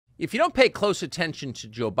If you don't pay close attention to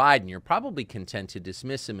Joe Biden, you're probably content to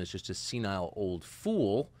dismiss him as just a senile old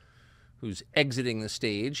fool who's exiting the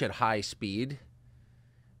stage at high speed.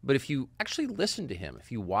 But if you actually listen to him,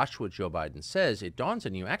 if you watch what Joe Biden says, it dawns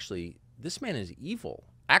on you, actually, this man is evil,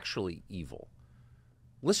 actually evil.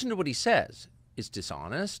 Listen to what he says. It's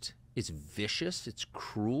dishonest, it's vicious, it's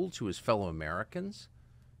cruel to his fellow Americans.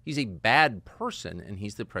 He's a bad person, and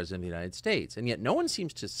he's the president of the United States. And yet no one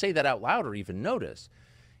seems to say that out loud or even notice.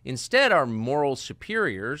 Instead, our moral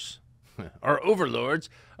superiors, our overlords,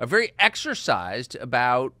 are very exercised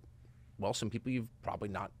about, well, some people you've probably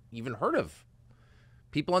not even heard of.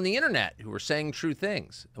 People on the internet who are saying true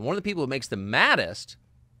things. And one of the people who makes the maddest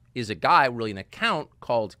is a guy, really an account,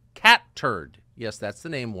 called Catturd. Yes, that's the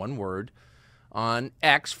name, one word, on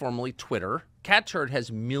X, formerly Twitter. Catturd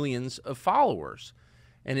has millions of followers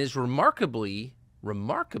and is remarkably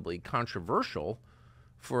controversial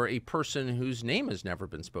for a person whose name has never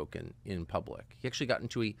been spoken in public. He actually got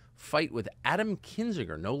into a fight with Adam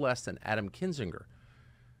Kinzinger, no less than Adam Kinzinger.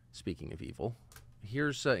 Speaking of evil,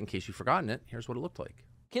 here's, in case you've forgotten it, here's what it looked like.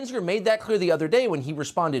 Kinzinger made that clear the other day when he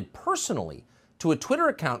responded personally to a Twitter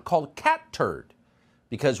account called Catturd.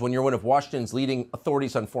 Because when you're one of Washington's leading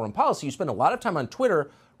authorities on foreign policy, you spend a lot of time on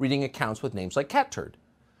Twitter reading accounts with names like Catturd.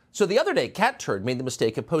 So the other day, Catturd made the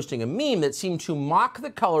mistake of posting a meme that seemed to mock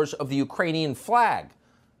the colors of the Ukrainian flag,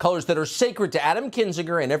 colors that are sacred to Adam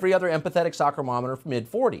Kinzinger and every other empathetic soccer mom in her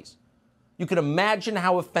mid-40s. You can imagine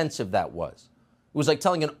how offensive that was. It was like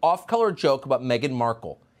telling an off-color joke about Meghan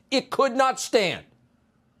Markle. It could not stand.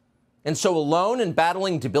 And so alone and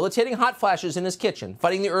battling debilitating hot flashes in his kitchen,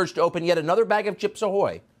 fighting the urge to open yet another bag of Chips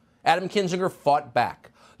Ahoy, Adam Kinzinger fought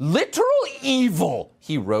back. Literal evil,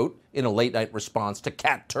 he wrote in a late-night response to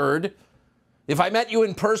Catturd. If I met you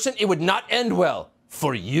in person, it would not end well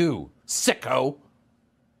for you, sicko.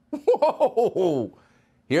 Whoa!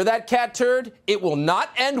 Hear that, Catturd? It will not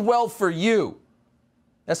end well for you.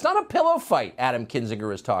 That's not a pillow fight Adam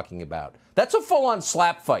Kinzinger is talking about. That's a full-on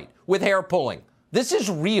slap fight with hair pulling. This is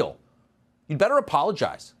real. You'd better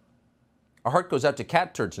apologize. Our heart goes out to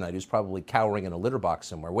Catturd tonight, who's probably cowering in a litter box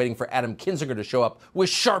somewhere, waiting for Adam Kinzinger to show up with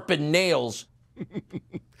sharpened nails.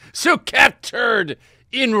 So Catturd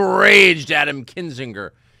enraged Adam Kinzinger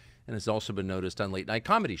and has also been noticed on late-night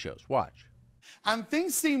comedy shows. Watch. And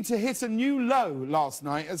things seemed to hit a new low last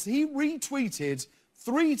night as he retweeted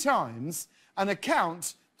 3 times an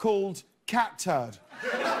account called Catturd.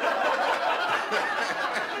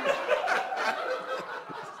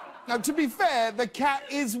 Now, to be fair, the cat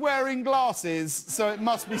is wearing glasses, so it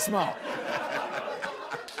must be smart.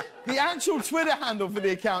 The actual Twitter handle for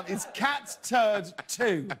the account is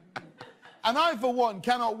Catturd2. And I, for one,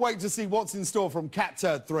 cannot wait to see what's in store from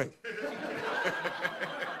Catturd3.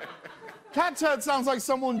 Catturd sounds like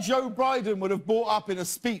someone Joe Biden would have brought up in a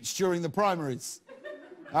speech during the primaries.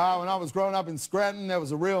 When I was growing up in Scranton, there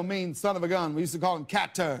was a real mean son of a gun. We used to call him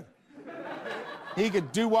Catturd. He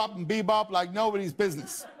could doo-wop and bebop like nobody's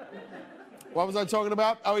business. What was I talking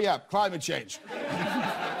about? Oh, yeah, climate change.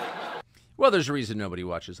 Well, there's a reason nobody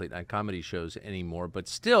watches late-night comedy shows anymore, but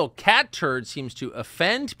still, Catturd seems to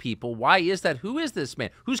offend people. Why is that? Who is this man?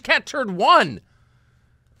 Who's Catturd1?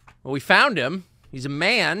 Well, we found him. He's a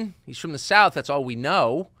man. He's from the South. That's all we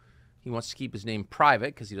know. He wants to keep his name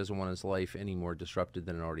private because he doesn't want his life any more disrupted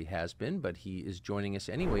than it already has been, but he is joining us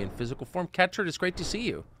anyway in physical form. Catturd, it's great to see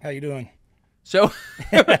you. How you doing? So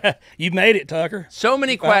you made it, Tucker. So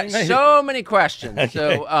many questions. Okay.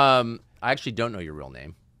 So I actually don't know your real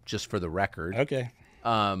name, just for the record. Okay.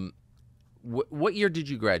 What year did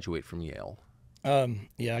you graduate from Yale?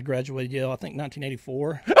 Yeah, I graduated Yale, I think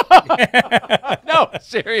 1984. No,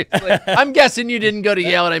 seriously. I'm guessing you didn't go to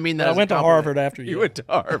Yale, and I mean that. I went to Harvard after Yale. You went to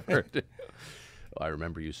Harvard. Well, I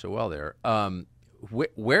remember you so well there.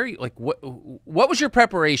 Where like what was your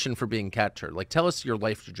preparation for being Catturd? Like, tell us your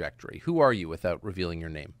life trajectory. Who are you without revealing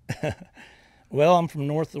your name? Well, I'm from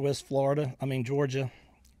Northwest Florida. I mean Georgia.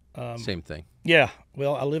 Same thing. Yeah.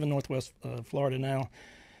 Well, I live in Northwest Florida now,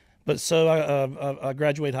 but so I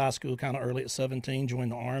graduated high school kind of early at 17.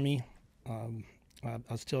 Joined the Army. I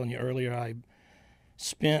was telling you earlier, I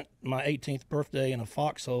spent my 18th birthday in a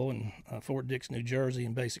foxhole in Fort Dix, New Jersey,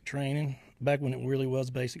 in basic training. Back when it really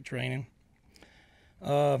was basic training.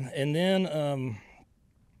 And then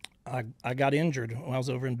I got injured when I was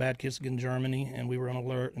over in Bad Kissingen, Germany, and we were on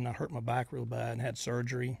alert, and I hurt my back real bad and had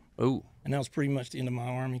surgery. Oh. And that was pretty much the end of my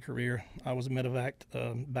Army career. I was a medevac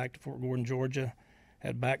back to Fort Gordon, Georgia,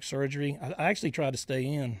 had back surgery. I actually tried to stay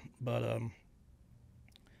in, but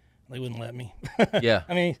they wouldn't let me. Yeah.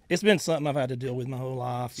 I mean, it's been something I've had to deal with my whole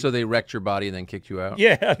life. So they wrecked your body and then kicked you out?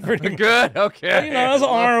 Yeah, pretty good. Okay. You know, it was an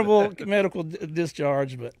honorable medical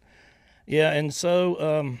discharge, but Yeah, and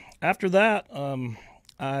so after that,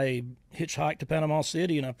 I hitchhiked to Panama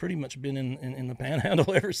City, and I've pretty much been in the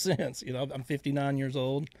Panhandle ever since. You know, I'm 59 years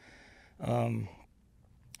old.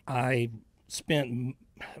 I spent, you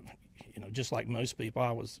know, just like most people,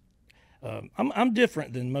 I was. I'm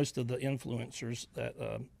different than most of the influencers that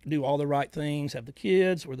do all the right things, have the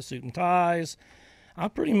kids, wear the suit and ties. I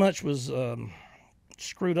pretty much was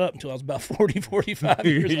screwed up until I was about 40, 45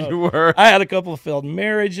 years old. You were. I had a couple of failed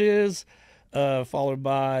marriages, followed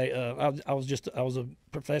by I was a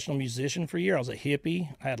professional musician for a year. I was a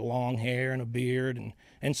hippie. I had long hair and a beard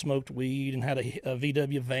and smoked weed and had a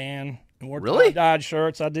VW van and wore tie-dyed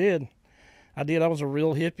shirts. I did. I was a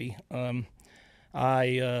real hippie.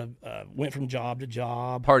 I went from job to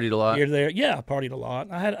job. Partied a lot. Here to there. Yeah, I partied a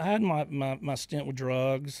lot. I had my stint with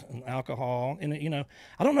drugs and alcohol. And, you know,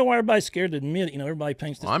 I don't know why everybody's scared to admit it. You know, everybody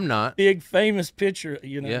paints this I'm not. big famous picture,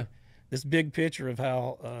 you know, Yeah. this big picture of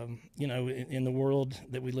how, you know, in the world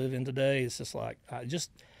that we live in today, it's just like,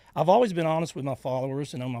 I've always been honest with my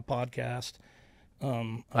followers and on my podcast.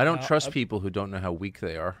 I don't trust people who don't know how weak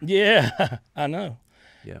they are. Yeah, I know.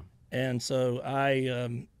 Yeah. And so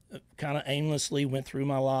I kind of aimlessly went through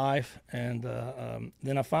my life, and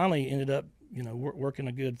then I finally ended up, you know, working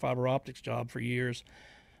a good fiber optics job for years.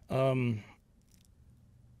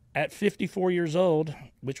 At 54 years old,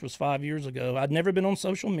 which was 5 years ago, I'd never been on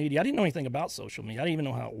social media. I didn't know anything about social media. I didn't even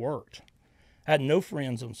know how it worked. I had no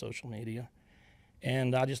friends on social media,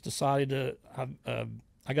 and I just decided to.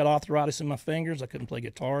 I got arthritis in my fingers. I couldn't play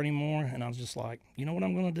guitar anymore, and I was just like, you know what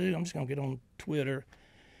I'm going to do? I'm just going to get on Twitter,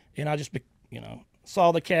 and I just, you know,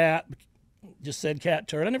 saw the cat, just said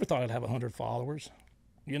Catturd. I never thought I'd have 100 followers.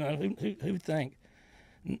 You know, who'd think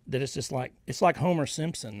that it's just like, it's like Homer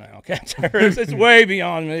Simpson now. Catturd, it's way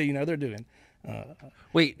beyond me. You know, they're doing.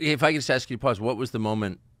 Wait, if I could just ask you to pause, what was the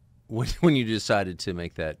moment when you decided to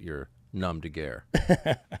make that your nom de guerre?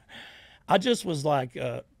 I just was like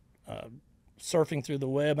surfing through the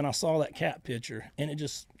web, and I saw that cat picture, and it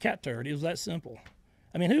just, Catturd. It was that simple.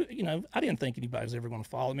 I mean, you know, I didn't think anybody was ever going to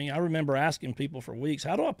follow me. I remember asking people for weeks,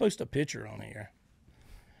 how do I post a picture on here?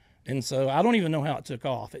 And so I don't even know how it took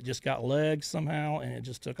off. It just got legs somehow, and it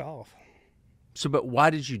just took off. So, but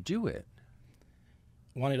why did you do it?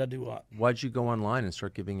 Why did I do what? Why did you go online and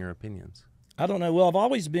start giving your opinions? I don't know. Well, I've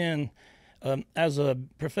always been, as a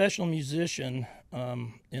professional musician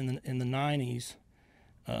in the 90s,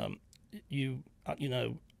 you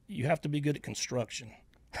know, you have to be good at construction.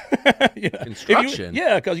 You know, Construction?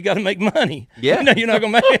 Yeah, because you got to make money. Yeah. You know, you're not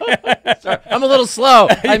going to make it. Sorry, I'm a little slow.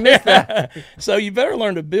 I missed that. So you better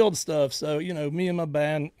learn to build stuff. So, you know, me and my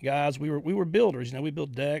band guys, we were builders. You know, we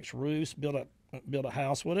built decks, roofs, built a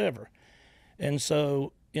house, whatever. And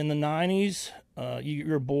so in the 90s,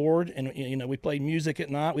 you're bored, and, you know, we played music at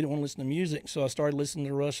night. We didn't want to listen to music, so I started listening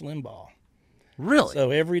to Rush Limbaugh. Really?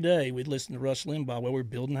 So every day we'd listen to Rush Limbaugh while we were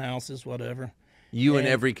building houses, whatever. You and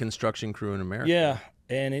every construction crew in America. Yeah.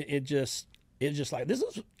 And it just like, this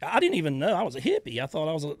is, I didn't even know. I was a hippie. I thought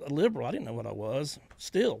I was a liberal. I didn't know what I was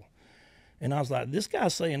still. And I was like, this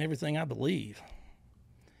guy's saying everything I believe.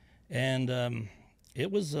 And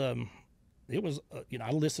it was, you know,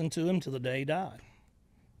 I listened to him till the day he died.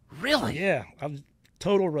 Really? Yeah. I was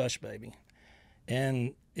total Rush baby.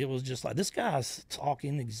 And it was just like, this guy's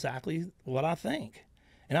talking exactly what I think.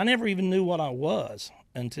 And I never even knew what I was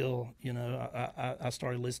until, you know, I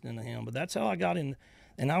started listening to him. But that's how I got in.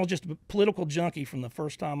 And I was just a political junkie from the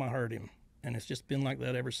first time I heard him. And it's just been like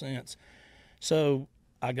that ever since. So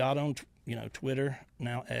I got on, you know, Twitter,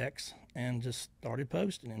 now X, and just started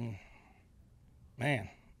posting. And, man,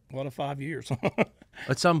 what a 5 years.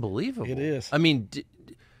 It's unbelievable. It is. I mean,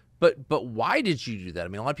 but why did you do that? I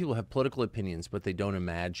mean, a lot of people have political opinions, but they don't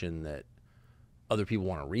imagine that other people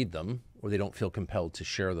want to read them, or they don't feel compelled to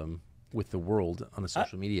share them with the world on a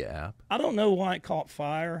social media app. I don't know why it caught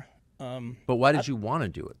fire. But why did you want to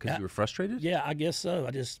do it? Because you were frustrated? Yeah, I guess so.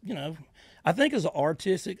 I just, you know, I think as an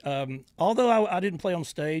artistic, although I didn't play on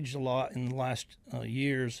stage a lot in the last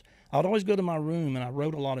years, I would always go to my room and I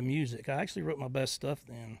wrote a lot of music. I actually wrote my best stuff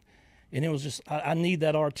then. And it was just, I need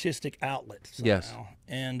that artistic outlet somehow. Yes.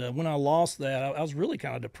 And when I lost that, I was really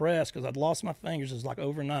kind of depressed because I'd lost my fingers. It was like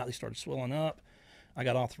overnight, they started swelling up. I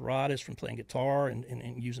got arthritis from playing guitar and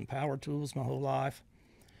using power tools my whole life.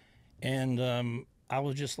 And I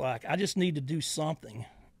was just like, I just need to do something.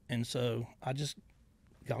 And so I just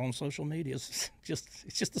got on social media. It's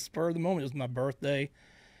just the spur of the moment. It was my birthday.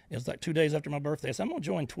 It was like 2 days after my birthday. I said, I'm going to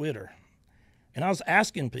join Twitter. And I was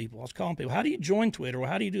asking people, I was calling people, how do you join Twitter? Well,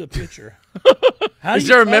 how do you do a picture? Is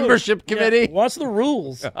there a membership committee? Yeah, what's the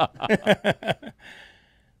rules?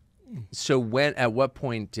 So at what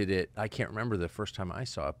point did it? I can't remember the first time I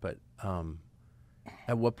saw it, but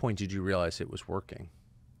at what point did you realize it was working?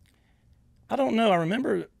 I don't know. I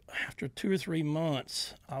remember after 2 or 3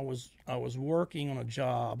 months, I was working on a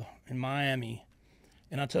job in Miami,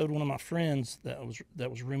 and I told one of my friends that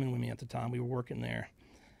was rooming with me at the time. We were working there.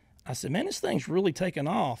 I said, "Man, this thing's really taken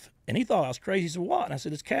off." And he thought I was crazy. He said, "What?" And I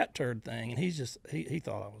said, "This Catturd thing." And he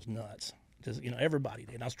thought I was nuts. Just, everybody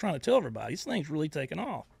did. And I was trying to tell everybody, this thing's really taken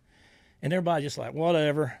off. And everybody just like,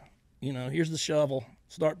 whatever. Here's the shovel.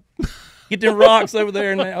 Get them rocks over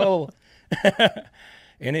there in that hole.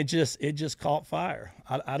 And it just caught fire.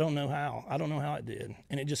 I don't know how. I don't know how it did.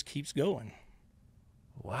 And it just keeps going.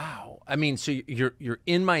 Wow. I mean, so you're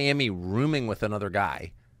in Miami rooming with another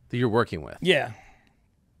guy that you're working with. Yeah.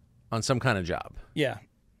 On some kind of job. Yeah.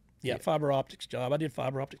 Yeah, fiber optics job. I did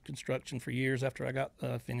fiber optic construction for years after I got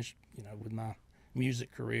finished, with my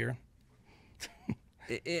music career.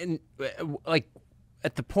 And like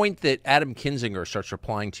at the point that Adam Kinzinger starts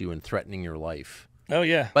replying to you and threatening your life. Oh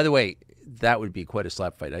yeah. By the way, that would be quite a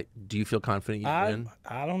slap fight. Do you feel confident you win?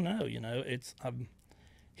 I don't know.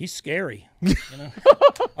 He's scary.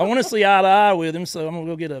 I want to see eye to eye with him, so I'm gonna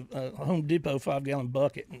go get a Home Depot 5-gallon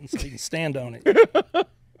bucket and so he can stand on it.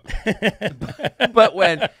 But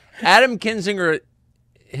when Adam Kinzinger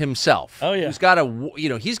himself, who's got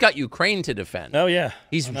he's got Ukraine to defend. Oh yeah,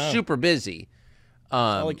 he's super busy.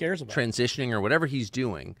 All he cares about, transitioning or whatever he's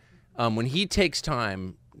doing. When he takes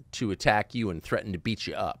time to attack you and threaten to beat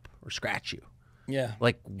you up or scratch you,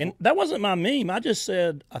 and that wasn't my meme. I just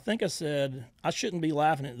said, I said I shouldn't be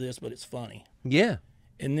laughing at this, but it's funny. Yeah,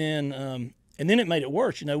 and then it made it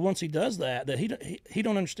worse. Once he does that he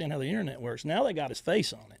don't understand how the internet works. Now they got his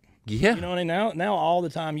face on it. Yeah. You know what I mean? Now all the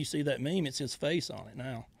time you see that meme, it's his face on it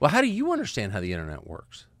now. Well, how do you understand how the internet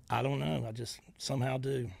works? I don't know. I just somehow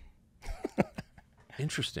do.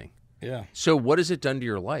 Interesting. Yeah. So what has it done to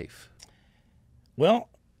your life? Well,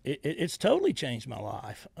 it's totally changed my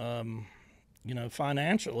life.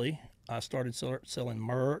 Financially, I started selling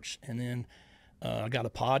merch, and then I got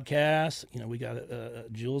a podcast. We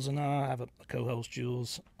got Jules and I have a co-host,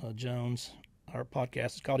 Jules Jones. Our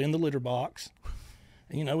podcast is called In the Litter Box.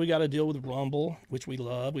 We got to deal with Rumble, which we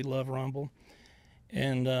love. We love Rumble.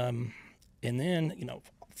 And then,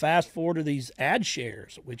 fast forward to these ad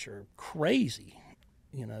shares, which are crazy,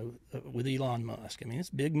 with Elon Musk. I mean, it's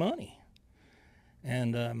big money.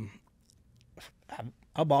 And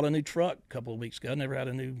I bought a new truck a couple of weeks ago. I never had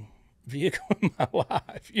a new vehicle in my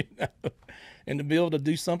life, And to be able to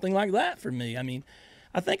do something like that for me, I mean,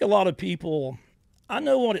 I think a lot of people... I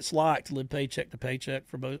know what it's like to live paycheck to paycheck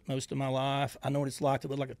for most of my life. I know what it's like to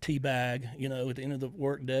live like a tea bag, at the end of the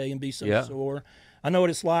work day and be so sore. I know what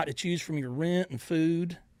it's like to choose from your rent and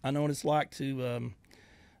food. I know what it's like to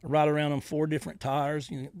ride around on 4 different tires.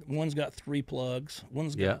 One's got 3 plugs.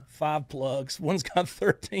 One's got 5 plugs. One's got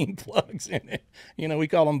 13 plugs in it. We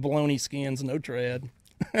call them baloney skins, no tread.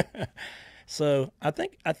 So I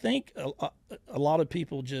think a lot of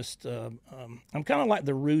people just I'm kind of like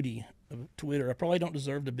the Rudy of Twitter. I probably don't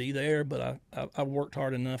deserve to be there, but I worked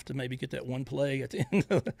hard enough to maybe get that one play at the end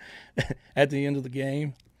of the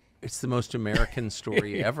game. It's the most American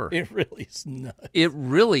story ever. It really is nuts. It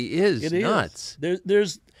really is nuts.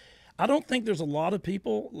 I don't think there's a lot of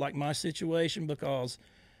people like my situation because,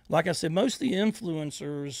 like I said, most of the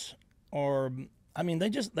influencers are. I mean, they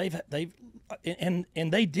did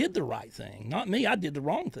the right thing. Not me. I did the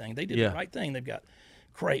wrong thing. They did the right thing. They've got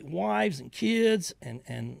great wives and kids, and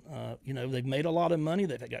they've made a lot of money.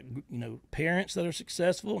 They've got parents that are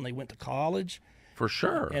successful, and they went to college. For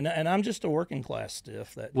sure. And I'm just a working class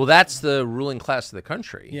stiff. Well, that's the ruling class of the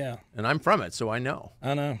country. Yeah. And I'm from it, so I know.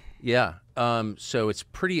 I know. Yeah. So it's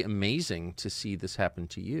pretty amazing to see this happen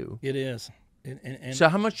to you. It is. And so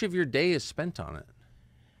how much of your day is spent on it?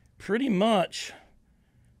 Pretty much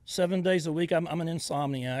 7 days a week. I'm an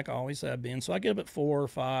insomniac. I always have been. So I get up at 4 or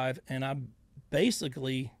 5, and I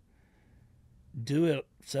basically do it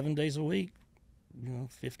 7 days a week.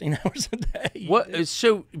 15 hours a day. What?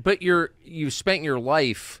 So, but you've spent your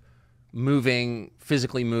life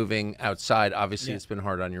physically moving outside. Obviously, it's been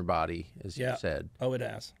hard on your body, as you said. Oh, it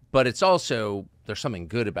has. But it's also, there's something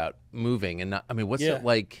good about moving. And what's it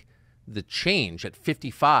like, the change at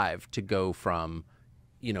 55 to go from,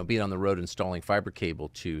 being on the road installing fiber cable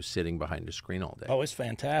to sitting behind a screen all day? Oh, it's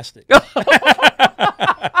fantastic.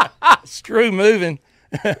 Screw moving.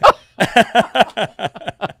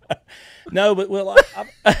 No, but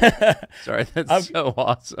sorry, that's so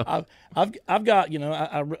awesome. I've got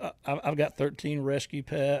I've got 13 rescue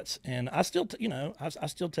pets, and I still I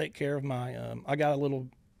still take care of my I got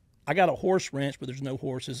a horse ranch, but there's no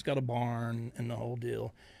horses. It's got a barn and the whole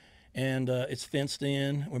deal, and it's fenced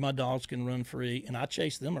in where my dogs can run free, and I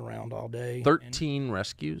chase them around all day. 13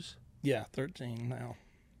 rescues? Yeah, 13 now.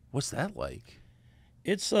 What's that like?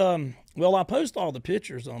 It's well, I post all the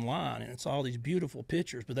pictures online, and it's all these beautiful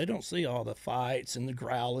pictures, but they don't see all the fights and the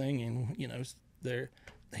growling, and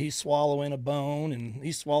he's swallowing a bone, and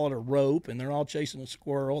he swallowed a rope, and they're all chasing a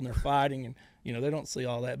squirrel, and they're fighting, and they don't see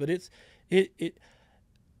all that. But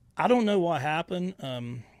I don't know what happened,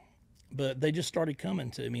 but they just started coming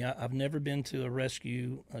to me. I've never been to a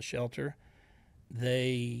rescue shelter.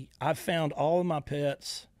 I've found all of my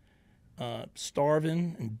pets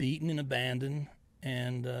starving and beaten and abandoned,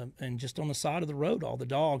 and just on the side of the road, all the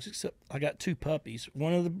dogs, except I got 2 puppies.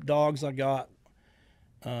 One of the dogs I got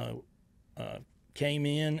came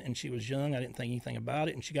in, and she was young. I didn't think anything about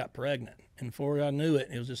it, and she got pregnant. And before I knew it,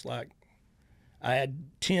 it was just like I had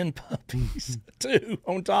 10 puppies, too,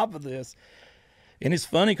 on top of this. And it's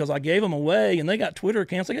funny because I gave them away, and they got Twitter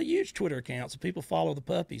accounts. They got huge Twitter accounts, and people follow the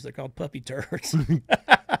puppies. They're called puppy turds.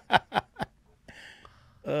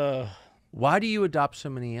 Why do you adopt so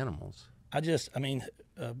many animals? When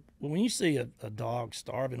you see a dog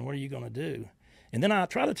starving, what are you going to do? And then I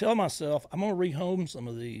try to tell myself, I'm going to rehome some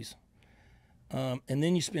of these. And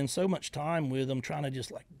then you spend so much time with them trying to just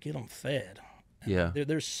like get them fed. Yeah.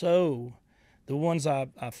 The ones I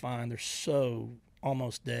find, they're so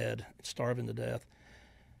almost dead, starving to death.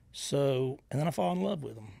 So, and then I fall in love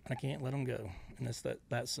with them. I can't let them go. And it's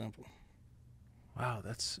that simple. Wow,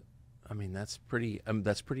 that's pretty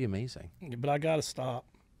amazing. But I got to stop.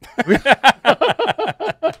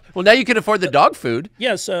 Well, now you can afford the dog food.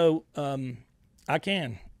 Yeah, so I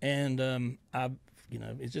can. And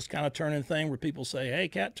it's just kind of turning thing where people say, hey,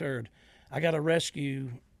 Catturd, I got a rescue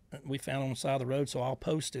we found on the side of the road, so I'll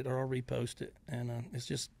post it or I'll repost it. And it's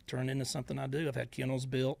just turned into something I do. I've had kennels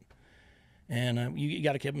built, and you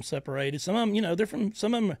got to keep them separated. Some of them,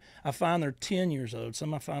 some of them I find they're 10 years old.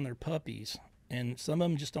 Some I find they're puppies, and some of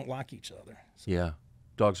them just don't like each other. So, yeah,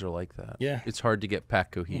 dogs are like that. Yeah. It's hard to get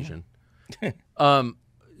pack cohesion. Mm-hmm.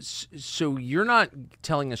 So you're not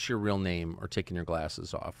telling us your real name or taking your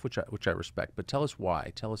glasses off, which I respect, but tell us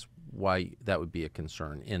why. Tell us why that would be a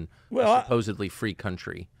concern in a supposedly free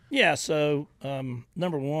country. Yeah, so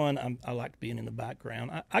number one, I like being in the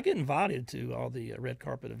background. I get invited to all the red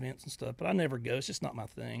carpet events and stuff, but I never go. It's just not my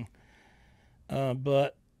thing.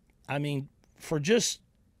 But, I mean, for just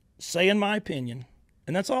saying my opinion,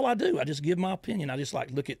 and that's all I do. I just give my opinion. I just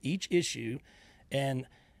look at each issue, and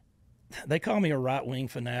they call me a right-wing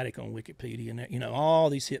fanatic on Wikipedia, and all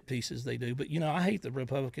these hit pieces they do. But I hate the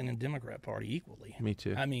Republican and Democrat Party equally. Me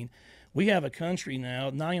too. I mean, we have a country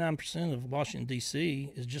now. 99% of Washington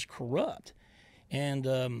D.C. is just corrupt,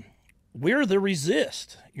 and we're the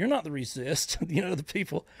resist. You're not the resist. The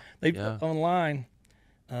people online.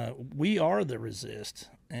 We are the resist,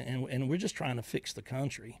 and we're just trying to fix the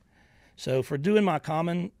country. So for doing my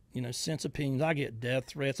common sense opinions, I get death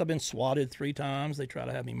threats. I've been swatted 3 times. They try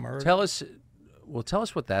to have me murdered. Tell us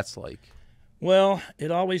what that's like. Well,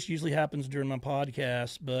 it always usually happens during my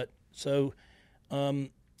podcast. But so the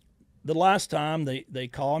last time they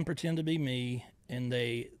call and pretend to be me, and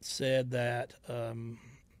they said that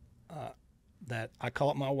that I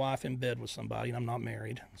caught my wife in bed with somebody, and I'm not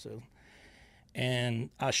married.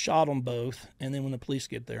 And I shot them both, and then when the police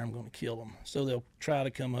get there, I'm going to kill them. So they'll try to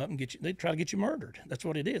come up and get you. They try to get you murdered. That's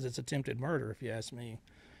what it is. It's attempted murder, if you ask me.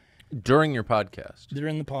 During your podcast?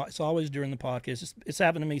 It's always during the podcast. It's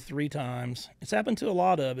happened to me 3 times. It's happened to a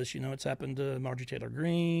lot of us. It's happened to Marjorie Taylor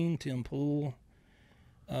Greene, Tim Pool.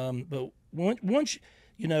 But once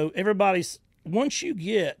once you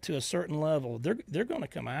get to a certain level, they're going to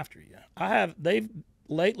come after you.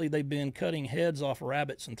 Lately, they've been cutting heads off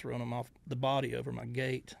rabbits and throwing them off the body over my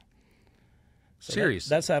gate. So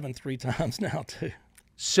Seriously? That's happened 3 times now, too.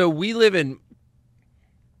 So we live in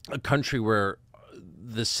a country where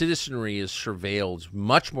the citizenry is surveilled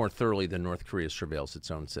much more thoroughly than North Korea surveils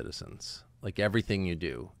its own citizens. Like everything you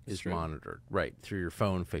do is monitored, right? Through your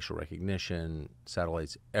phone, facial recognition,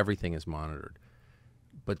 satellites, everything is monitored.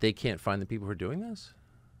 But they can't find the people who are doing this?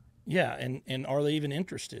 Yeah, and are they even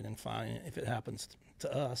interested in finding it if it happens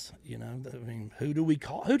to us? I mean, who do we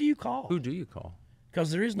call? Who do you call? Who do you call?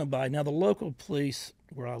 Because there is nobody. Now, the local police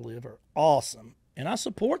where I live are awesome, and I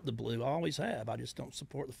support the blue. I always have. I just don't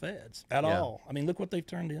support the feds at all. I mean, look what they've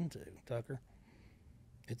turned into, Tucker.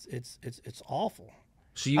 It's awful.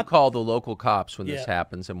 So you call the local cops when this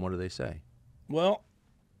happens, and what do they say? Well,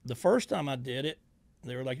 the first time I did it,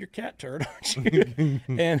 they were like, "You're Catturd, aren't you?"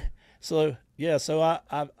 And so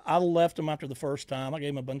I left them after the first time. I gave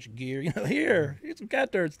them a bunch of gear, here, get some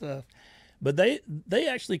Catturd stuff. But they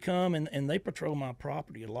actually come and they patrol my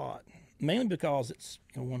property a lot. mainly because it's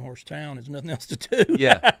one-horse town. There's nothing else to do.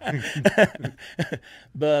 Yeah.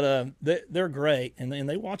 But they're great, and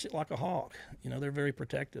they watch it like a hawk. They're very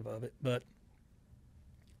protective of it. But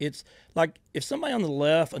it's like if somebody on the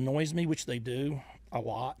left annoys me, which they do a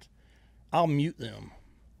lot, I'll mute them.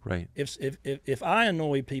 Right. If I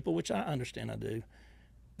annoy people, which I understand I do,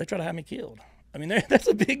 they try to have me killed. I mean, that's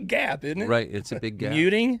a big gap, isn't it? Right. It's a big gap.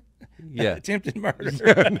 Muting, Yeah. attempted murder.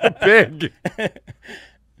 Big.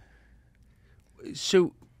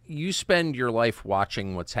 So you spend your life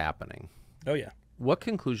watching what's happening. Oh, yeah. What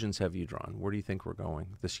conclusions have you drawn? Where do you think we're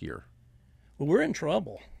going this year? Well, we're in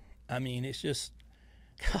trouble. I mean, it's just,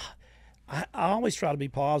 God, I always try to be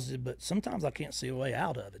positive, but sometimes I can't see a way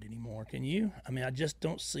out of it anymore. Can you? I mean, I just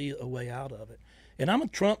don't see a way out of it. And I'm a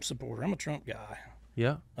Trump supporter. I'm a Trump guy.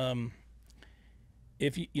 Yeah.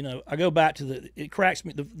 If I go back to it cracks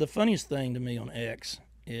me. The funniest thing to me on X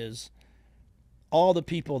is all the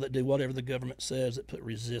people that do whatever the government says that put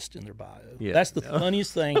resist in their bio. Yeah. That's the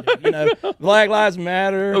funniest thing. Black Lives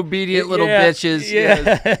Matter. Obedient little bitches.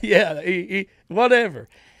 Yeah, yeah, whatever.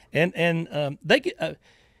 And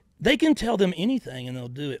they can tell them anything and they'll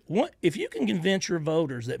do it. If you can convince your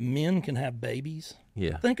voters that men can have babies,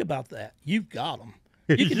 think about that. You've got them.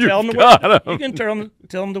 You can tell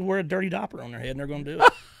them to wear a dirty diaper on their head, and they're going to do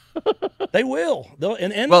it. They will. They'll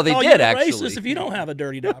they call did you actually. Racist if you don't have a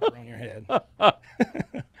dirty diaper on your head.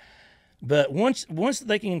 But once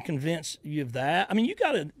they can convince you of that, I mean, you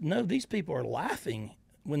got to know these people are laughing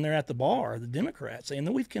when they're at the bar, the Democrats, saying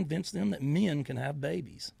that we've convinced them that men can have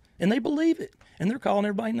babies, and they believe it, and they're calling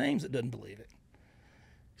everybody names that doesn't believe it.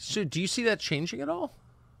 So, do you see that changing at all?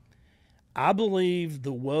 I believe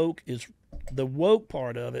the woke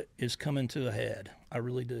part of it is coming to a head. I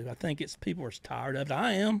really do. I think people are tired of it.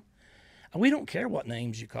 I am. We don't care what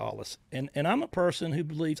names you call us. And I'm a person who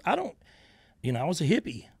believes I was a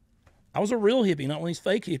hippie. I was a real hippie, not one of these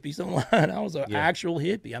fake hippies online. I was an actual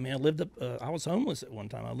hippie. I mean, I was homeless at one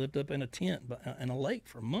time. I lived up in a tent in a lake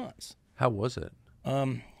for months. How was it?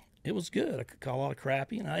 It was good. I could call a lot of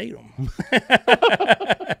crappy, and I ate them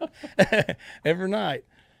every night.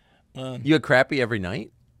 You had crappy every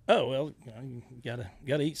night? Oh well, you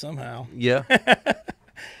gotta eat somehow. Yeah.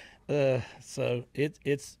 So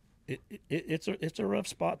it's a rough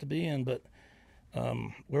spot to be in. But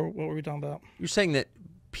what were we talking about? You're saying that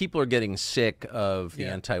people are getting sick of the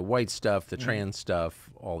anti-white stuff, the trans stuff,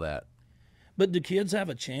 all that. But do kids have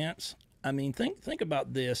a chance? I mean, think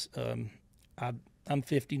about this. I'm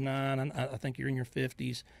 59. I think you're in your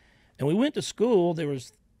 50s, and we went to school. There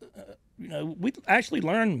was. We actually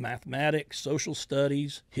learned mathematics, social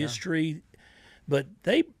studies, history, but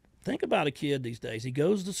they think about a kid these days. He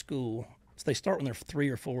goes to school. So they start when they're 3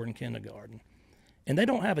 or 4 in kindergarten, and they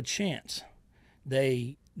don't have a chance.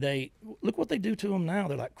 They look what they do to them now.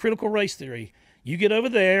 They're like critical race theory. You get over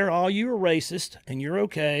there, all you are racist, and you're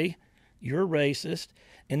okay. You're racist,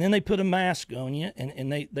 and then they put a mask on you,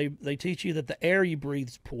 and they teach you that the air you breathe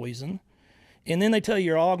is poison. And then they tell you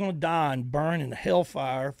you're all going to die and burn in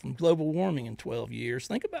hellfire from global warming in 12 years.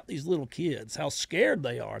 Think about these little kids, how scared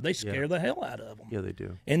they are. They scare the hell out of them. Yeah, they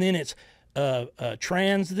do. And then it's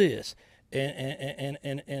trans this.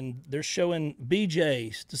 And they're showing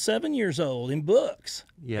BJs to 7 years old in books.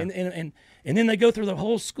 Yeah. And then they go through the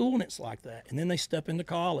whole school and it's like that. And then they step into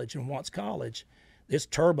college, and what's college? It's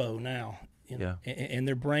turbo now. And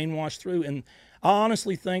they're brainwashed through. And I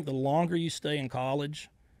honestly think the longer you stay in college,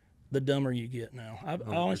 the dumber you get now. I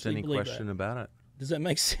honestly believe that. There's any question about it. Does that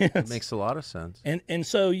make sense? It makes a lot of sense. And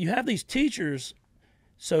so you have these teachers,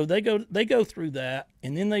 so they go through that,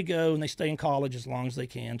 and then they go and they stay in college as long as they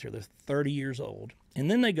can till they're 30 years old. And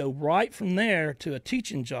then they go right from there to a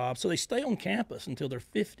teaching job, so they stay on campus until they're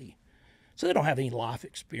 50. So they don't have any life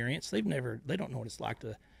experience. They don't know what it's like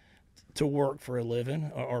to work for a living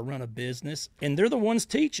or run a business. And they're the ones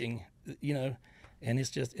teaching, and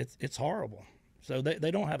it's horrible. So they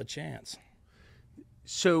don't have a chance.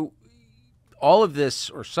 So all of this,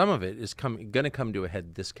 or some of it, is going to come to a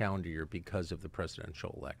head this calendar year because of the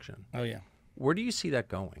presidential election. Oh, yeah. Where do you see that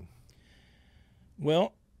going?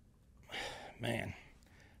 Well, man,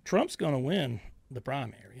 Trump's going to win the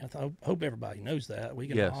primary. I hope everybody knows that. We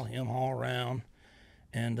can haul around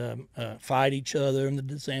and fight each other, and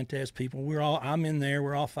the DeSantis people. I'm in there.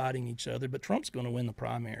 We're all fighting each other. But Trump's going to win the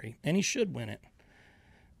primary, and he should win it.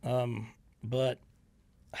 But,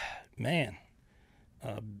 man,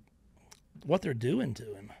 what they're doing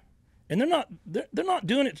to him, and they're not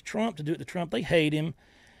doing it to Trump to do it to Trump. They hate him,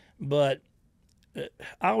 but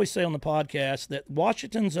I always say on the podcast that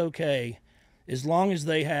Washington's okay as long as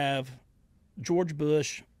they have George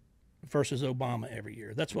Bush, versus Obama every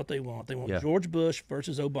year. That's what they want. They want Yeah. George Bush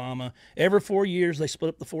versus Obama. Every 4 years, they split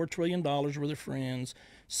up the $4 trillion with their friends.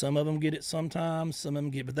 Some of them get it sometimes, some of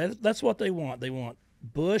them get it. But that's what they want. They want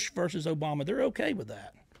Bush versus Obama. They're okay with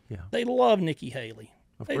that. Yeah. They love Nikki Haley.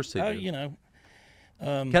 Of course they do. You know.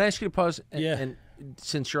 Can I ask you to pause? Yeah. And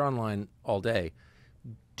since you're online all day,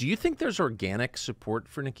 do you think there's organic support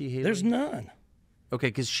for Nikki Haley? There's none. Okay,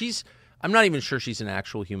 because I'm not even sure she's an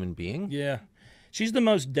actual human being. Yeah. She's the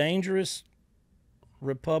most dangerous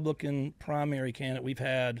Republican primary candidate we've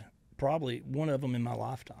had, probably one of them in my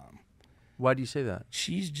lifetime. Why do you say that?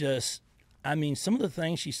 She's just, I mean, some of the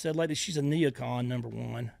things she said lately, she's a neocon, number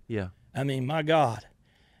one. Yeah. I mean, my God.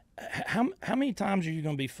 How many times are you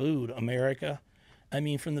going to be fooled, America? I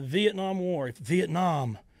mean, from the Vietnam War, if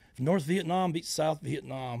North Vietnam beats South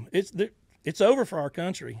Vietnam, it's over for our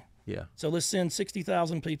country. Yeah. So let's send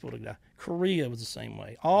 60,000 people to die. Korea was the same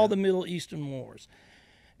way. All the Middle Eastern wars.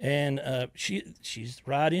 And she's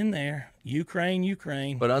right in there.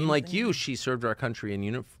 Ukraine. But unlike you, she served our country in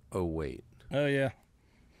uniform. Oh, wait. Oh, yeah.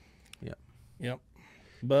 Yeah. Yep.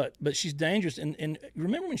 But she's dangerous. And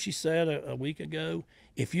remember when she said a week ago,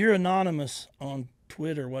 if you're anonymous on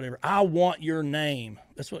Twitter or whatever, I want your name.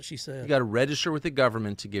 That's what she said. You got to register with the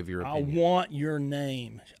government to give your opinion. I want your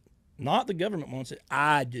name. Not the government wants it.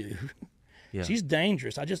 I do. Yeah. She's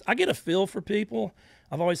dangerous. I get a feel for people.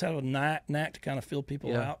 I've always had a knack to kind of feel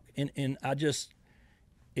people out. And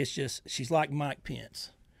it's just, she's like Mike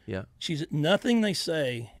Pence. Yeah. Nothing they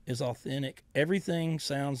say is authentic. Everything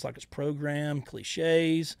sounds like it's programmed,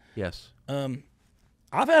 cliches. Yes.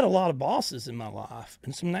 I've had a lot of bosses in my life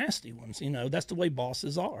and some nasty ones. You know, that's the way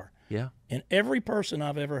bosses are. Yeah. And every person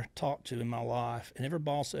I've ever talked to in my life and every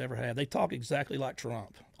boss I ever had, they talk exactly like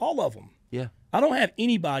Trump. All of them. Yeah. I don't have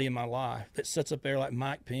anybody in my life that sits up there like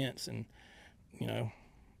Mike Pence and, you know,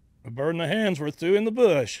 a bird in the hand's worth two in the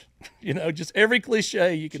bush. You know, just every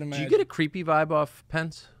cliche you can imagine. Do you get a creepy vibe off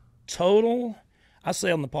Pence? Total. I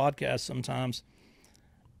say on the podcast sometimes,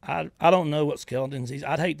 I don't know what skeletons he's.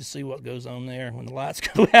 I'd hate to see what goes on there when the lights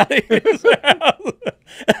go out of his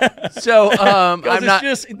house. So I'm not.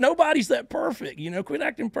 Just nobody's that perfect. You know, quit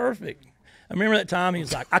acting perfect. I remember that time he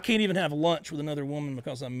was like, I can't even have lunch with another woman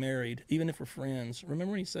because I'm married, even if we're friends.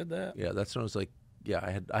 Remember when he said that? Yeah, that's when I was like,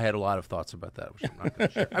 yeah, I had a lot of thoughts about that, which I'm not going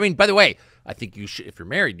to share. I mean, by the way, I think you should, if you're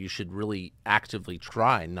married, you should really actively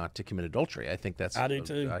try not to commit adultery. I think that's. I do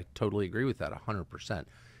too. I totally agree with that 100%.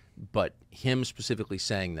 But him specifically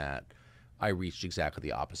saying that, I reached exactly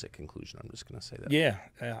the opposite conclusion. I'm just going to say that. Yeah,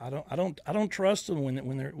 I don't trust them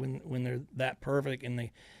when they're that perfect and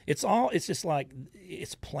it's just like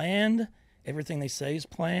it's planned. Everything they say is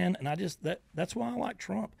planned, and that's why I like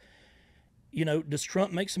Trump. You know, does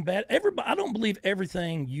Trump make some bad? I don't believe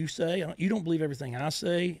everything you say. You don't believe everything I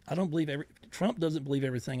say. Trump doesn't believe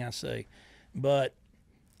everything I say. But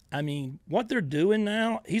I mean, what they're doing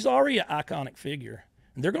now, he's already an iconic figure,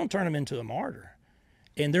 and they're going to turn him into a martyr,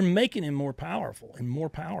 and they're making him more powerful and more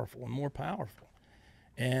powerful and more powerful.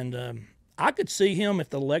 And I could see him, if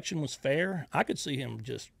the election was fair, I could see him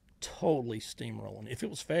just totally steamrolling. If it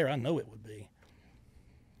was fair, I know it would be.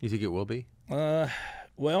 You think it will be?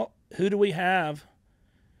 Well, who do we have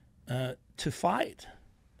to fight?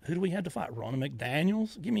 Who do we have to fight? Ronna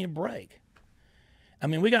McDaniels? Give me a break. I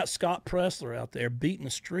mean, we got Scott Pressler out there beating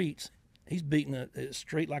the streets. He's beating the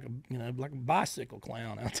street like a bicycle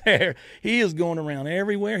clown out there. He is going around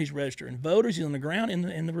everywhere. He's registering voters. He's on the ground,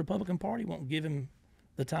 and the Republican Party won't give him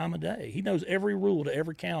the time of day. He knows every rule to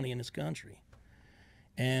every county in this country.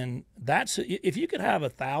 And if you could have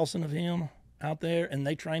 1,000 of him out there and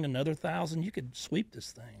they trained another 1,000, you could sweep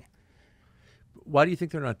this thing. Why do you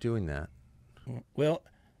think they're not doing that? Well,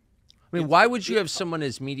 I mean, why would you have someone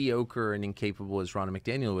as mediocre and incapable as Ronna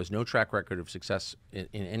McDaniel, who has no track record of success in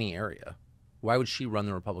any area? Why would she run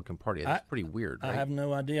the Republican Party? That's pretty weird, right? I have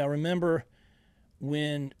no idea. I remember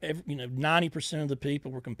when 90% of the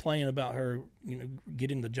people were complaining about her,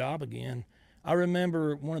 getting the job again. I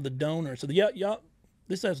remember one of the donors. So y'all,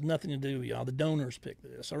 this has nothing to do with y'all. The donors picked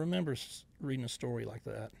this. I remember reading a story like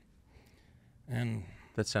that. And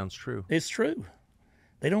that sounds true. It's true.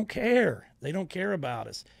 They don't care. They don't care about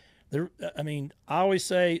us. I always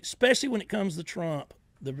say, especially when it comes to Trump,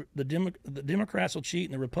 the Democrats will cheat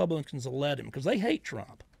and the Republicans will let him because they hate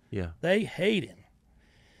Trump. Yeah. They hate him.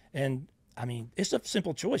 And, it's a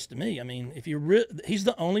simple choice to me. He's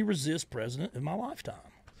the only resist president of my lifetime.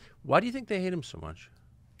 Why do you think they hate him so much?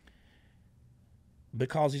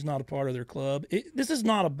 Because he's not a part of their club. This is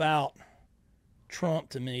not about Trump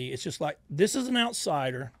to me. It's just like, this is an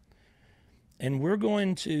outsider, and we're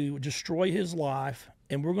going to destroy his life,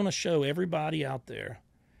 and we're going to show everybody out there,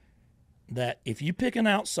 that if you pick an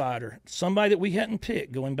outsider, somebody that we hadn't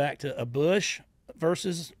picked, going back to a Bush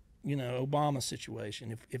versus, Obama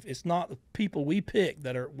situation, if it's not the people we pick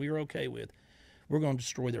that we're okay with, we're going to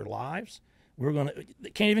destroy their lives. They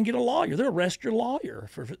can't even get a lawyer. They'll arrest your lawyer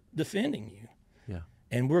for defending you. Yeah.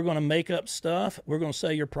 And we're going to make up stuff. We're going to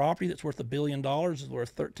say your property that's worth $1 billion is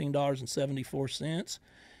worth $13.74.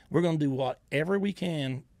 We're going to do whatever we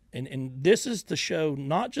can. And this is to show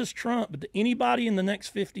not just Trump, but to anybody in the next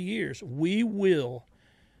 50 years, we will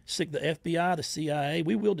stick the FBI, the CIA,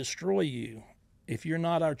 we will destroy you if you're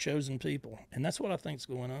not our chosen people. And that's what I think is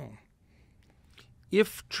going on.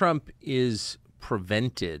 If Trump is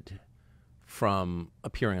prevented from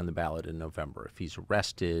appearing on the ballot in November, if he's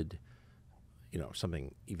arrested,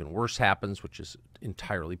 something even worse happens, which is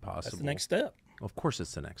entirely possible. That's the next step. Of course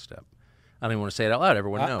it's the next step. I don't even want to say it out loud.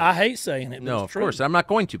 Everyone knows. I hate saying it, but no, it's of true. course. I'm not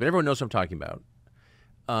going to, but everyone knows what I'm talking about.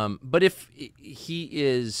 But if he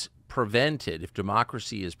is prevented, if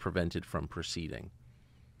democracy is prevented from proceeding,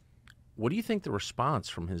 what do you think the response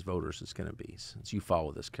from his voters is going to be, since you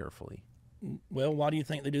follow this carefully? Well, why do you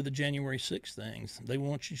think they do the January 6th things? They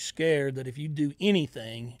want you scared that if you do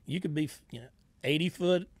anything, you could be 80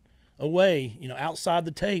 foot away, outside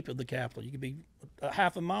the tape of the Capitol. You could be a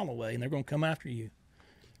half a mile away, and they're going to come after you.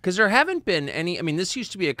 Because there haven't been any, this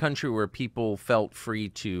used to be a country where people felt free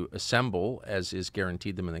to assemble, as is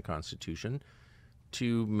guaranteed them in the Constitution,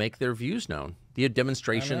 to make their views known. You had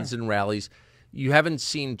demonstrations and rallies. You haven't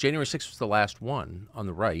seen, January 6th was the last one on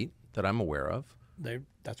the right that I'm aware of.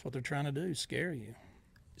 That's what they're trying to do, scare you.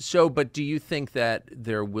 So, but do you think that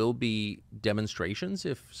there will be demonstrations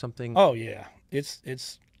if something? Oh, yeah.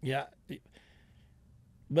 Yeah.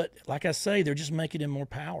 But like I say, they're just making him more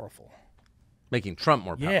powerful. Making Trump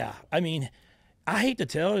more powerful. Yeah. I hate to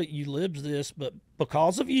tell you libs this, but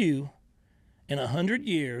because of you, in 100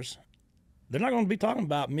 years, they're not going to be talking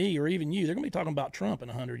about me or even you. They're going to be talking about Trump in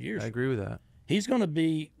 100 years. I agree with that. He's going to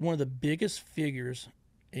be one of the biggest figures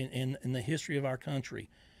in the history of our country.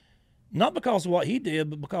 Not because of what he did,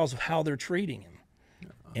 but because of how they're treating him.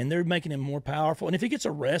 And they're making him more powerful. And if he gets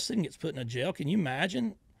arrested and gets put in a jail, can you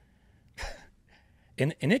imagine?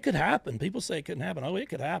 and it could happen. People say it couldn't happen. Oh, it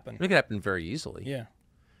could happen. It could happen very easily. Yeah.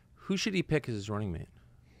 Who should he pick as his running mate?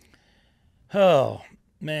 Oh,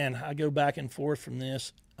 man, I go back and forth from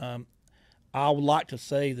this. I would like to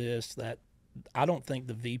say this, that I don't think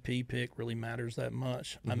the VP pick really matters that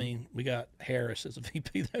much. Mm-hmm. We got Harris as a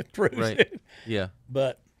VP that proves Right. it. Yeah.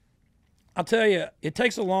 But I'll tell you, it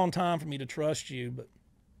takes a long time for me to trust you, but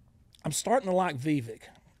I'm starting to like Vivek.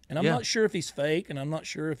 And I'm not sure if he's fake, and I'm not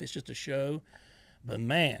sure if it's just a show. But,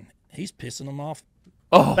 man, he's pissing them off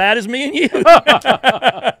as bad as me and you.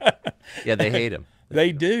 Yeah, they hate him.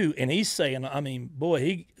 They do. And he's saying,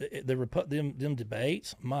 boy, them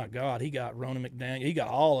debates, my God, he got Ronna McDaniel. He got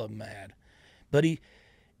all of them mad. But and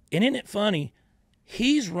isn't it funny,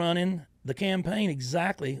 he's running the campaign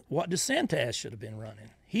exactly what DeSantis should have been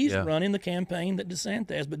running. He's running the campaign that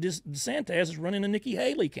DeSantis, but DeSantis is running a Nikki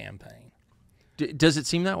Haley campaign. Does it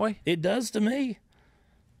seem that way? It does to me.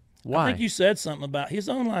 Why? I think you said something about his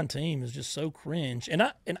online team is just so cringe.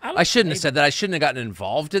 I shouldn't have said that. I shouldn't have gotten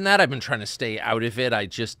involved in that. I've been trying to stay out of it. I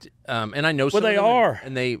just and I know some they of them, are.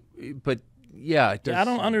 But yeah, it does. I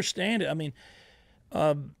don't understand it.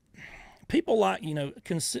 People like,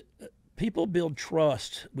 people build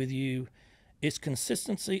trust with you. It's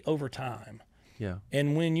consistency over time. Yeah.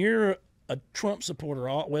 And when you're a Trump supporter,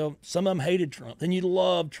 some of them hated Trump. Then you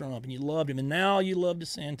loved Trump and you loved him. And now you love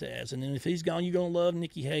DeSantis. And then if he's gone, you're going to love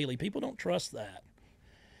Nikki Haley. People don't trust that.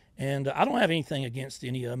 And I don't have anything against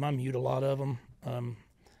any of them. I mute a lot of them.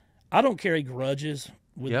 I don't carry grudges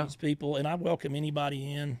with these people. And I welcome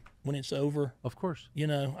anybody in when it's over. Of course. I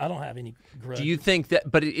don't have any grudges. Do you think that,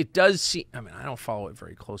 but it does seem, I don't follow it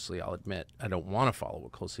very closely, I'll admit. I don't want to follow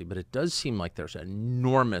it closely, but it does seem like there's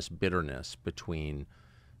enormous bitterness between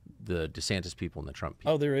the DeSantis people and the Trump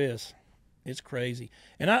people. Oh, there is. It's crazy.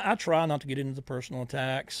 And I try not to get into the personal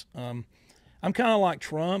attacks. I'm kind of like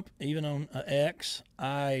Trump, even on X.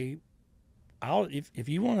 If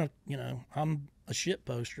you want to, I'm a shit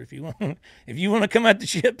poster. If you want to come at the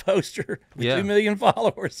shit poster with 2 million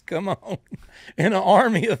followers, come on. And an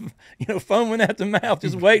army of, foaming at the mouth,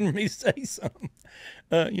 just waiting for me to say something,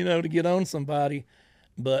 to get on somebody.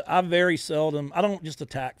 But I very seldom, I don't just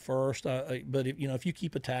attack first. But if you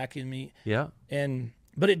keep attacking me,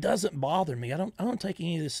 but it doesn't bother me. I don't take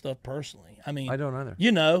any of this stuff personally. I don't either.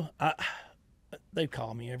 They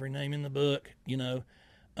call me every name in the book.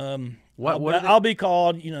 What I'll be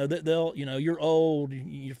called. They'll. You're old,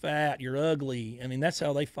 you're fat, you're ugly. That's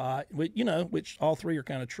how they fight. Which all three are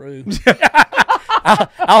kind of true.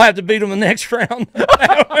 I'll have to beat them the next round.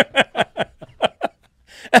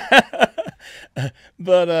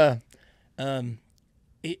 But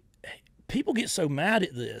people get so mad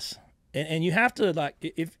at this, and you have to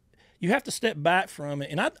if you have to step back from it.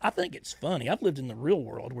 And I think it's funny. I've lived in the real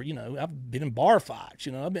world where I've been in bar fights.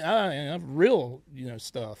 I've real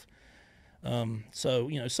stuff. So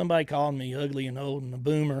somebody calling me ugly and old and a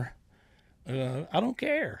boomer, I don't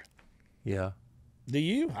care. Yeah. Do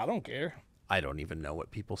you? I don't care. I don't even know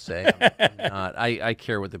what people say. I'm not. I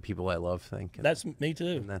care what the people I love think. That's me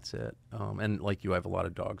too. And that's it. And like you, I have a lot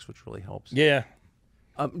of dogs, which really helps. Yeah.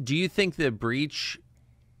 Do you think the breach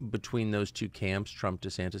between those two camps, Trump,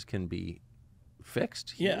 DeSantis, can be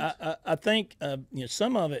fixed? Yeah, I think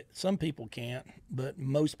some of it, some people can't, but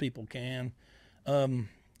most people can.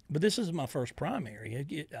 But this is my first primary.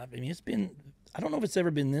 It's been, I don't know if it's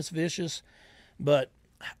ever been this vicious, but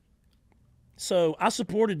so I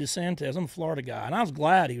supported DeSantis. I'm a Florida guy, and I was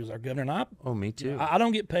glad he was our governor. And me too. I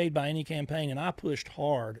don't get paid by any campaign, and I pushed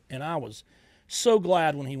hard, and I was so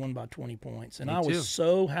glad when he won by 20 points, and I was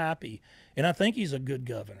so happy. And I think he's a good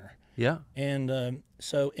governor. Yeah. And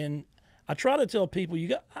and I try to tell people,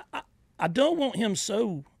 I don't want him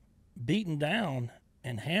so beaten down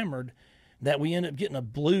and hammered that we end up getting a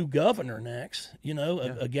blue governor next,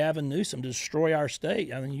 a Gavin Newsom to destroy our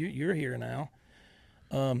state. I mean, you're here now.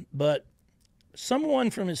 But someone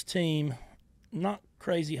from his team, not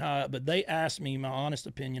crazy high up, but they asked me my honest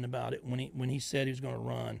opinion about it when he said he was going to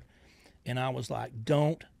run. And I was like,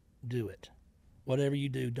 don't do it. Whatever you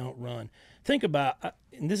do, don't run. Think about,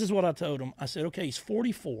 and this is what I told him. I said, okay, he's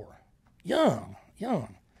 44, young. Yeah.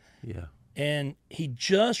 And he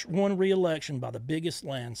just won re-election by the biggest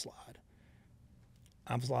landslide.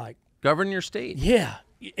 I was like, govern your state. Yeah.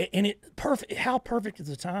 And perfect. How perfect is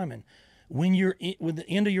the timing? When when the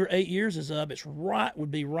end of your 8 years is up,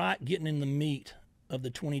 would be right getting in the meat of the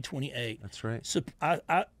 2028. That's right. So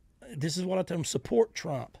this is what I tell him: support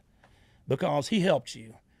Trump because he helped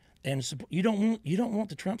you, and you don't want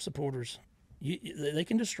the Trump supporters. They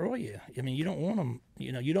can destroy you. I mean, you don't want them.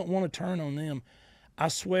 You don't want to turn on them. I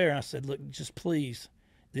swear, I said, look, just please,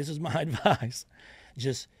 this is my advice.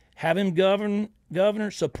 Just have him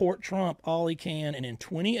governor, support Trump all he can, and in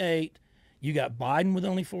 28. You got Biden with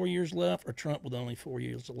only 4 years left or Trump with only 4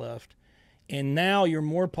 years left. And now you're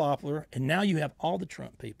more popular, and now you have all the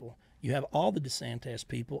Trump people. You have all the DeSantis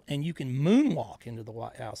people, and you can moonwalk into the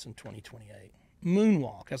White House in 2028.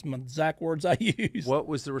 Moonwalk. That's my exact words I use. What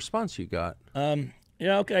was the response you got?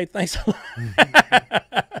 Yeah, okay, thanks a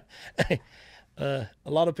lot. A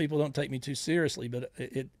lot of people don't take me too seriously, but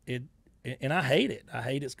and I hate it. I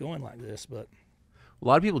hate it's going like this, but... A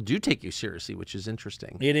lot of people do take you seriously, which is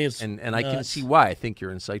interesting. It is, and I can see why. I think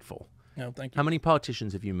you're insightful. No, thank you. How many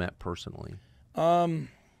politicians have you met personally?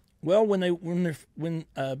 Well, when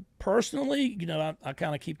personally, I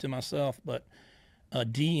kind of keep to myself, but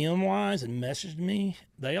DM wise and messaged me,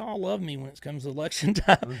 they all love me when it comes to election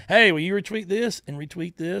time. Hey, will you retweet this and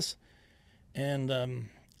retweet this? And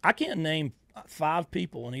I can't name 5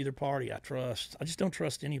 people in either party I trust. I just don't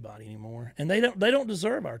trust anybody anymore, and they don't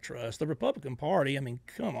deserve our trust. The Republican Party, I mean,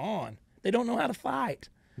 come on, they don't know how to fight.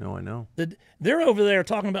 No, I know. They're over there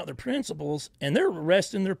talking about their principles, and they're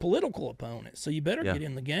arresting their political opponents. So you better get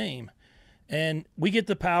in the game. And we get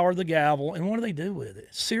the power of the gavel, and what do they do with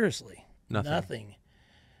it? Seriously, nothing.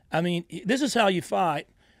 I mean, this is how you fight.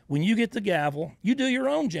 When you get the gavel, you do your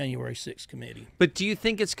own January 6th committee. But do you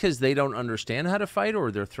think it's because they don't understand how to fight,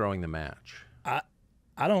 or they're throwing the match?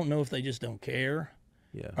 I don't know if they just don't care,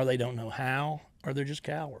 yeah, or they don't know how, or they're just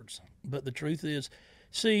cowards. But the truth is,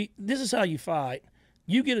 see, this is how you fight.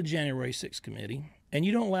 You get a January 6th committee, and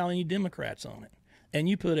you don't allow any Democrats on it. And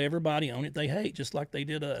you put everybody on it they hate, just like they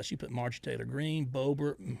did us. You put Marjorie Taylor Greene,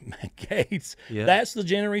 Boebert, Gates. Yeah. That's the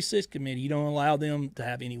January 6th committee. You don't allow them to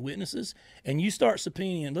have any witnesses. And you start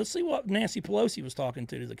subpoenaing. Let's see what Nancy Pelosi was talking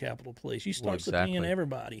to the Capitol Police. You start subpoenaing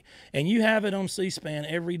everybody. And you have it on C-SPAN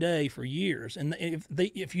every day for years. And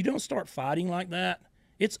if you don't start fighting like that,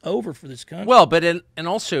 it's over for this country. Well, but and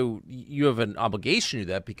also you have an obligation to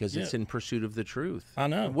do that because it's in pursuit of the truth. I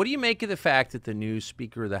know. What do you make of the fact that the new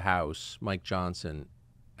Speaker of the House, Mike Johnson,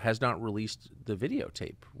 has not released the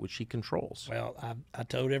videotape, which he controls? Well, I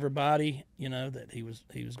told everybody, that he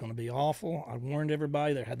was going to be awful. I warned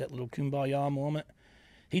everybody. They had that little kumbaya moment.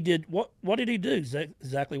 He did what did he do?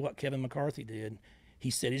 Exactly what Kevin McCarthy did.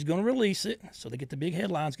 He said he's going to release it, so they get the big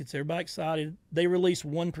headlines, gets everybody excited. They release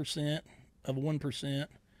 1% of 1%,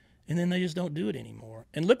 and then they just don't do it anymore.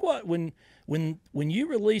 And look what when you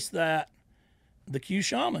release that, the Q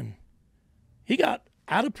shaman, he got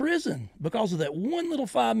out of prison because of that one little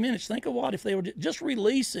 5 minutes. Think of what if they were just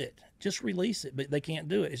release it, but they can't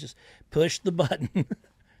do it. It's just push the button,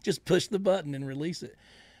 just push the button and release it.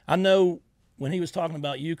 I know when he was talking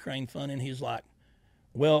about Ukraine funding, he's like,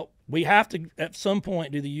 well, we have to at some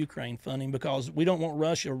point do the Ukraine funding because we don't want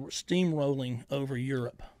Russia steamrolling over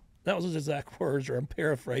Europe. That was his exact words, or I'm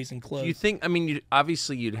paraphrasing close. Do you think, I mean,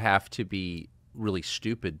 obviously you'd have to be really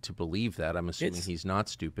stupid to believe that. I'm assuming he's not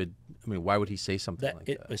stupid. I mean, why would he say something like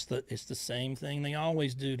that? It's the same thing they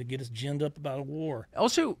always do to get us ginned up about a war.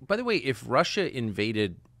 Also, by the way, if Russia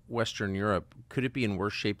invaded Western Europe, could it be in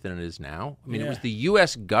worse shape than it is now? I mean, It was the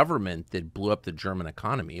U.S. government that blew up the German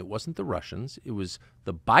economy. It wasn't the Russians. It was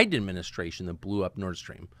the Biden administration that blew up Nord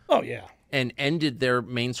Stream. Oh, yeah. And ended their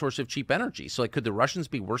main source of cheap energy. So, like, could the Russians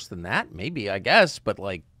be worse than that? Maybe, I guess, but,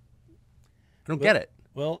 like, I don't get it.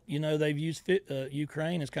 Well, you know, they've used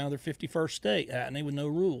Ukraine as kind of their 51st state, and they with no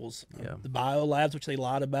rules. Yeah. The biolabs, which they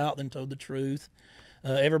lied about, then told the truth.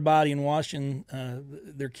 Everybody in Washington,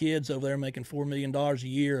 their kids over there making $4 million a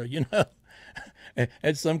year, you know,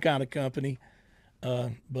 at some kind of company.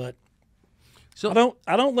 But so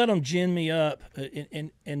I don't let them gin me up,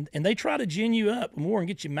 and they try to gin you up more and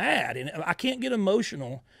get you mad. And I can't get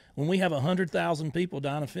emotional when we have 100,000 people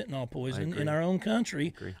dying of fentanyl poison in our own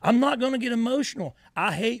country. I'm not going to get emotional.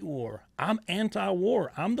 I hate war. I'm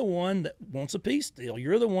anti-war. I'm the one that wants a peace deal.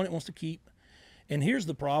 You're the one that wants to keep. And here's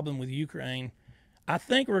the problem with Ukraine. I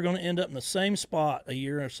think we're going to end up in the same spot a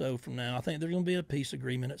year or so from now. I think there's going to be a peace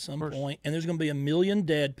agreement at some point, and there's going to be 1 million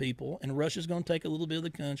dead people, and Russia's going to take a little bit of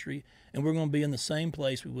the country, and we're going to be in the same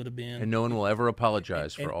place we would have been. And no one will ever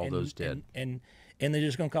apologize for all those dead. And they're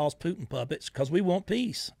just going to call us Putin puppets because we want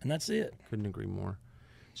peace, and that's it. Couldn't agree more.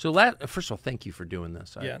 So, first of all, thank you for doing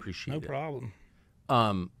this. I appreciate it. No problem.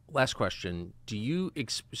 Last question: you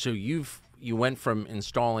went from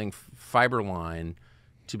installing fiber line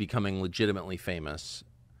to becoming legitimately famous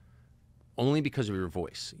only because of your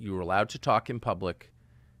voice. You were allowed to talk in public.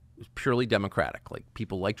 It was purely democratic. Like,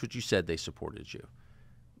 people liked what you said, they supported you.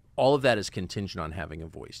 All of that is contingent on having a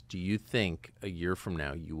voice. Do you think a year from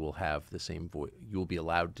now you will have the same voice? You will be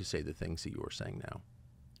allowed to say the things that you are saying now?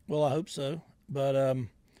 Well, I hope so. But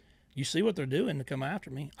you see what they're doing to come after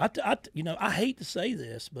me. I hate to say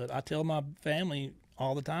this, but I tell my family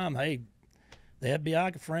all the time, hey, the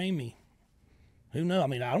FBI could frame me. Who knows? I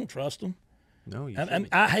mean, I don't trust them. No, you shouldn't.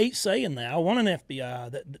 I hate saying that. I want an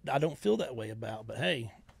FBI that I don't feel that way about. But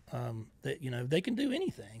hey, they can do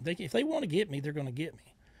anything. If they want to get me, they're going to get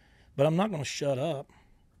me. But I'm not going to shut up.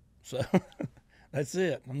 So that's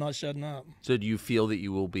it. I'm not shutting up. So do you feel that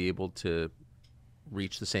you will be able to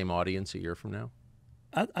reach the same audience a year from now?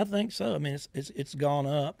 I think so. I mean, it's gone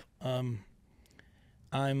up. I'm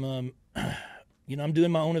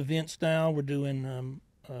doing my own events now. We're doing.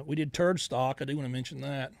 We did Turd Stock. I do want to mention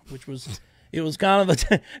that, which was, it was kind of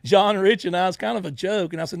a, John Rich and I, was kind of a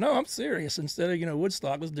joke. And I said, no, I'm serious. Instead of,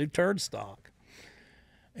 Woodstock, let's do Turd Stock.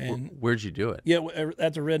 And where'd you do it? Yeah,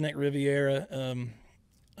 at the Redneck Riviera,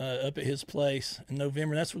 up at his place in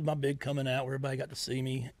November. That's was my big coming out where everybody got to see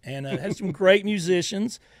me. And had some great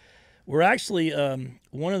musicians. We're actually,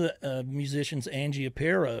 one of the musicians, Angie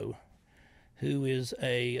Aparo, who is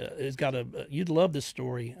has got you'd love this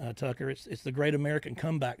story, Tucker. It's the Great American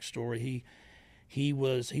Comeback Story. He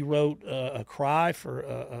wrote a Cry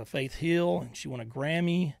for Faith Hill, and she won a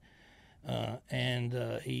Grammy.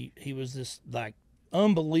 And he was this like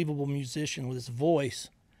unbelievable musician with his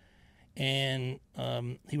voice, and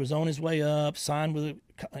he was on his way up, signed with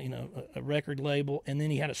a record label, and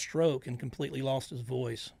then he had a stroke and completely lost his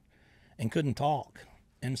voice, and couldn't talk.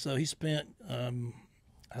 And so he spent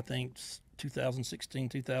I think 2016,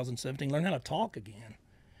 2017, learn how to talk again.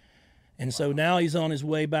 And so now he's on his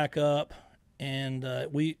way back up, and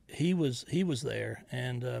he was there,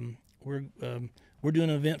 and we're doing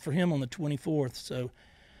an event for him on the 24th. So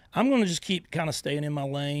I'm going to just keep kind of staying in my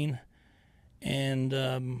lane, and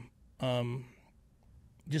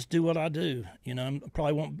just do what I do. I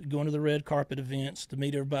probably won't be going to the red carpet events to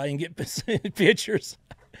meet everybody and get pictures.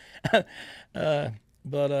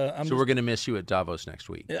 So we're going to miss you at Davos next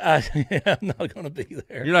week. I'm not going to be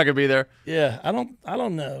there. You're not going to be there? Yeah, I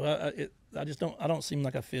don't know. I don't seem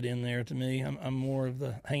like I fit in there. To me, I'm more of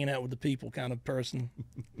the hanging out with the people kind of person.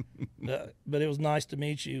 But it was nice to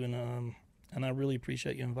meet you, and I really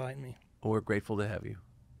appreciate you inviting me. Well, we're grateful to have you.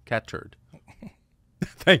 Catturd.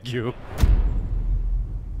 Thank you.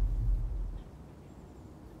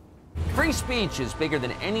 Free speech is bigger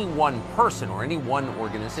than any one person or any one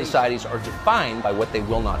organization. Societies are defined by what they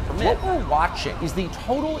will not permit. What we're watching is the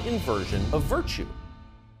total inversion of virtue.